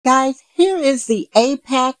Guys, here is the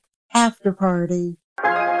APEC after party.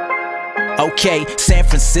 Okay, San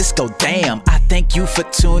Francisco, damn, I thank you for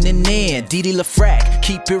tuning in. Didi LaFrac,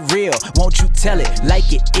 keep it real, won't you tell it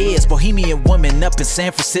like it is? Bohemian woman up in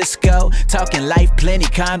San Francisco, talking life, plenty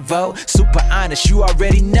convo, super honest, you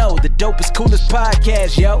already know, the dopest, coolest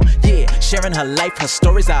podcast, yo. Yeah, sharing her life, her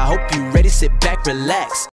stories, I hope you ready, sit back,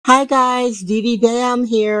 relax. Hi guys, Didi Dam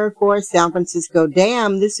here for San Francisco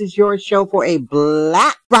Dam. This is your show for a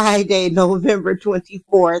Black Friday, November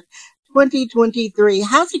 24th. 2023.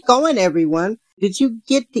 How's it going, everyone? Did you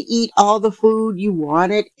get to eat all the food you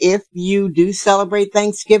wanted if you do celebrate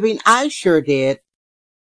Thanksgiving? I sure did.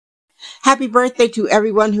 Happy birthday to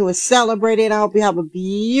everyone who is celebrating. I hope you have a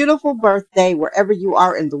beautiful birthday wherever you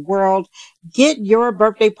are in the world. Get your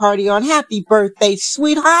birthday party on. Happy birthday,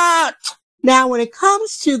 sweetheart! Now, when it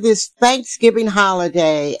comes to this Thanksgiving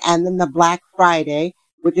holiday and then the Black Friday,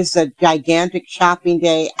 which is a gigantic shopping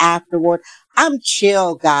day afterward, I'm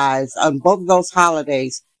chill, guys, on both of those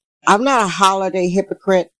holidays. I'm not a holiday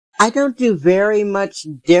hypocrite. I don't do very much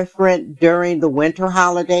different during the winter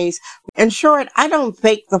holidays. In short, I don't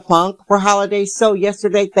fake the funk for holidays. So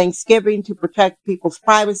yesterday, Thanksgiving, to protect people's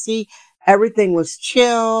privacy, everything was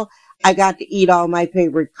chill. I got to eat all my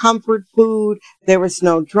favorite comfort food. There was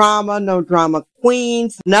no drama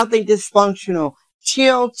queens, nothing dysfunctional.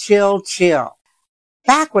 Chill, chill, chill.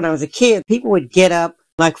 Back when I was a kid, people would get up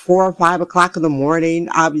like 4 or 5 o'clock in the morning.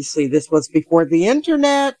 Obviously, this was before the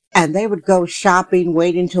internet. And they would go shopping,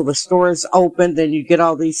 wait until the stores opened. Then you get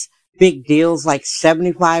all these big deals like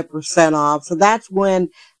 75% off. So that's when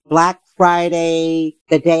Black Friday,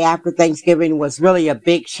 the day after Thanksgiving, was really a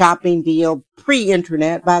big shopping deal.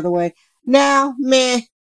 Pre-internet, by the way. Now, meh.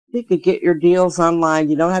 You could get your deals online.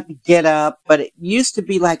 You don't have to get up. But it used to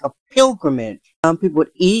be like a pilgrimage. Some people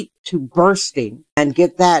would eat to bursting and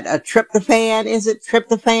get that tryptophan. Is it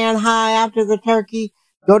tryptophan high after the turkey?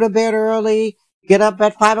 Go to bed early. Get up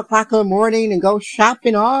at 5 o'clock in the morning and go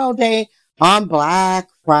shopping all day on Black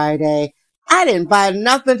Friday. I didn't buy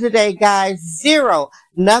nothing today, guys. Zero.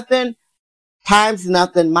 Nothing times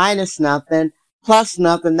nothing minus nothing plus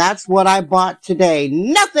nothing. That's what I bought today.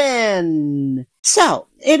 Nothing. So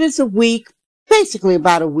it is a week, basically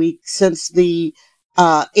about a week since the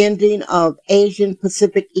ending of Asian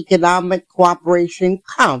Pacific Economic Cooperation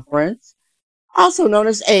Conference, also known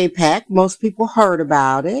as APEC. Most people heard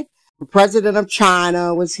about it. The president of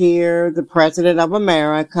China was here, the president of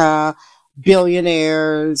America,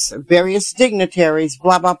 billionaires, various dignitaries,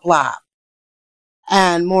 blah, blah, blah.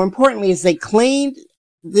 And more importantly, is they cleaned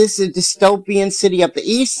this dystopian city up the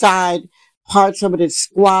east side. Parts of it is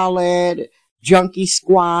squalid, junkie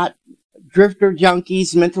squat, drifter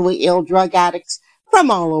junkies, mentally ill drug addicts from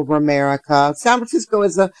all over America. San Francisco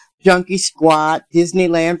is a junkie squat,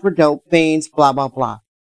 Disneyland for dope fiends, blah, blah, blah.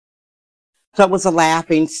 So it was a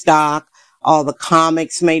laughing stock. All the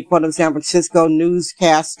comics made fun of San Francisco,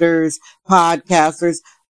 newscasters, podcasters.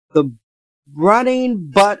 The running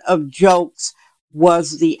butt of jokes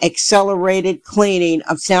was the accelerated cleaning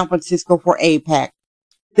of San Francisco for APEC.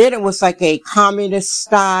 Then it was like a communist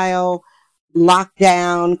style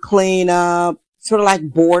lockdown cleanup, sort of like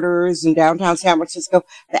Borders in downtown San Francisco.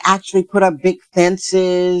 They actually put up big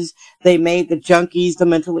fences. They made the junkies, the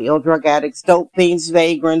mentally ill drug addicts, dope fiends,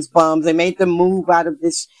 vagrants, bums. They made them move out of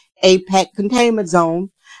this APEC containment zone.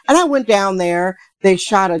 And I went down there. They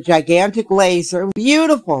shot a gigantic laser.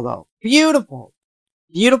 Beautiful, though. Beautiful.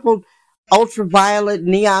 Beautiful ultraviolet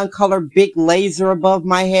neon color big laser above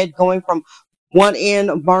my head going from one end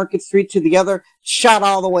of Market Street to the other, shot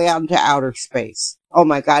all the way out into outer space. Oh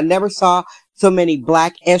my God, never saw so many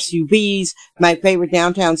black SUVs. My favorite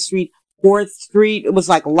downtown street, 4th Street, it was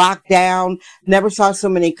like locked down. Never saw so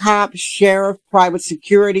many cops, sheriff, private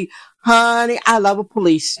security. Honey, I love a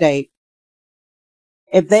police state.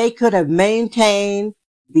 If they could have maintained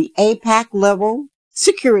the APEC level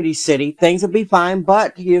security city, things would be fine.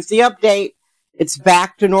 But here's the update. It's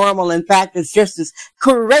back to normal. In fact, it's just as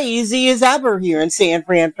crazy as ever here in San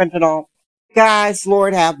Fernando. Guys,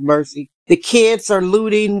 Lord have mercy. The kids are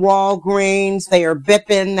looting Walgreens. They are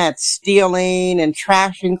bipping, that's stealing and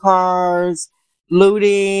trashing cars,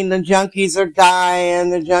 looting. The junkies are dying.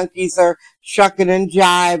 The junkies are shucking and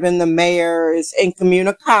jiving. The mayor is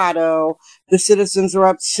incommunicado. The citizens are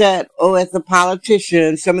upset at the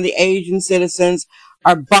politicians. Some of the Asian citizens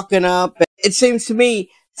are bucking up. It seems to me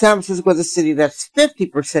San Francisco is a city that's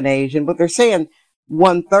 50% Asian, but they're saying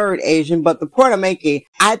 1/3 Asian. But the point I'm making,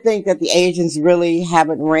 I think that the Asians really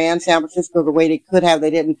haven't ran San Francisco the way they could have. They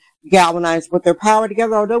didn't galvanize with their power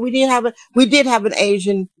together. Although we did have an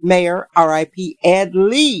Asian mayor, R.I.P. Ed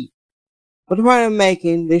Lee. But the point I'm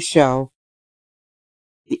making, this show,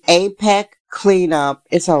 The APEC cleanup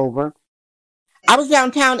is over. I was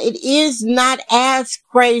downtown. It is not as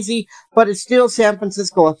crazy, but it's still San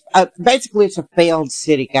Francisco. Basically, it's a failed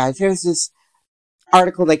city, guys. There's this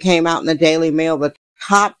article that came out in the Daily Mail, the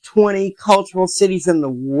top 20 cultural cities in the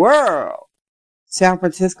world. San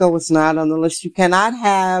Francisco was not on the list. You cannot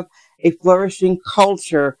have a flourishing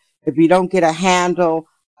culture if you don't get a handle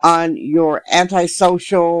on your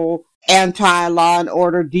antisocial, anti-law and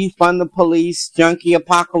order, defund the police, junkie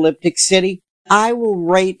apocalyptic city. I will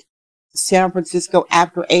rate San Francisco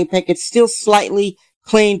after APEC. It's still slightly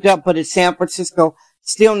cleaned up, but it's San Francisco.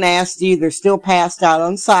 Still nasty. They're still passed out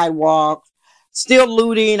on sidewalks. Still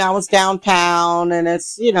looting. I was downtown, and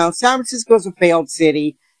it's, San Francisco's a failed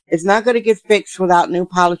city. It's not going to get fixed without new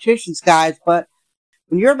politicians, guys. But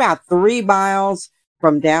when you're about 3 miles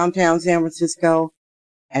from downtown San Francisco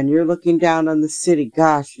and you're looking down on the city,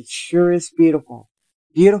 gosh, it sure is beautiful.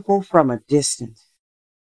 Beautiful from a distance.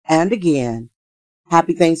 And again,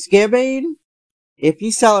 happy Thanksgiving. If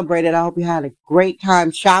you celebrated, I hope you had a great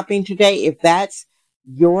time shopping today. If that's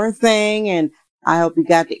your thing, and I hope you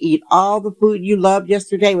got to eat all the food you loved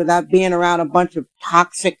yesterday without being around a bunch of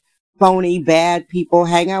toxic, phony, bad people.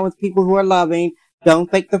 Hang out with people who are loving. Don't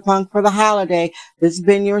fake the funk for the holiday. This has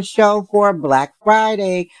been your show for Black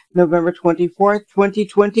Friday, November 24th,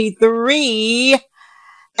 2023.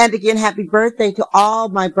 And again, happy birthday to all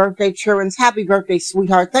my birthday children. Happy birthday,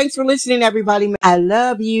 sweetheart. Thanks for listening, everybody. I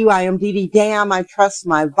love you. I am Dee Dee Damn. I trust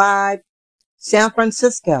my vibe. San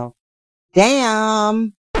Francisco.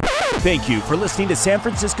 Damn. Thank you for listening to San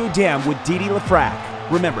Francisco Damn with Dee Dee LaFrac.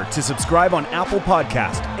 Remember to subscribe on Apple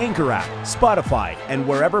Podcast, Anchor app, Spotify, and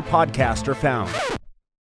wherever podcasts are found.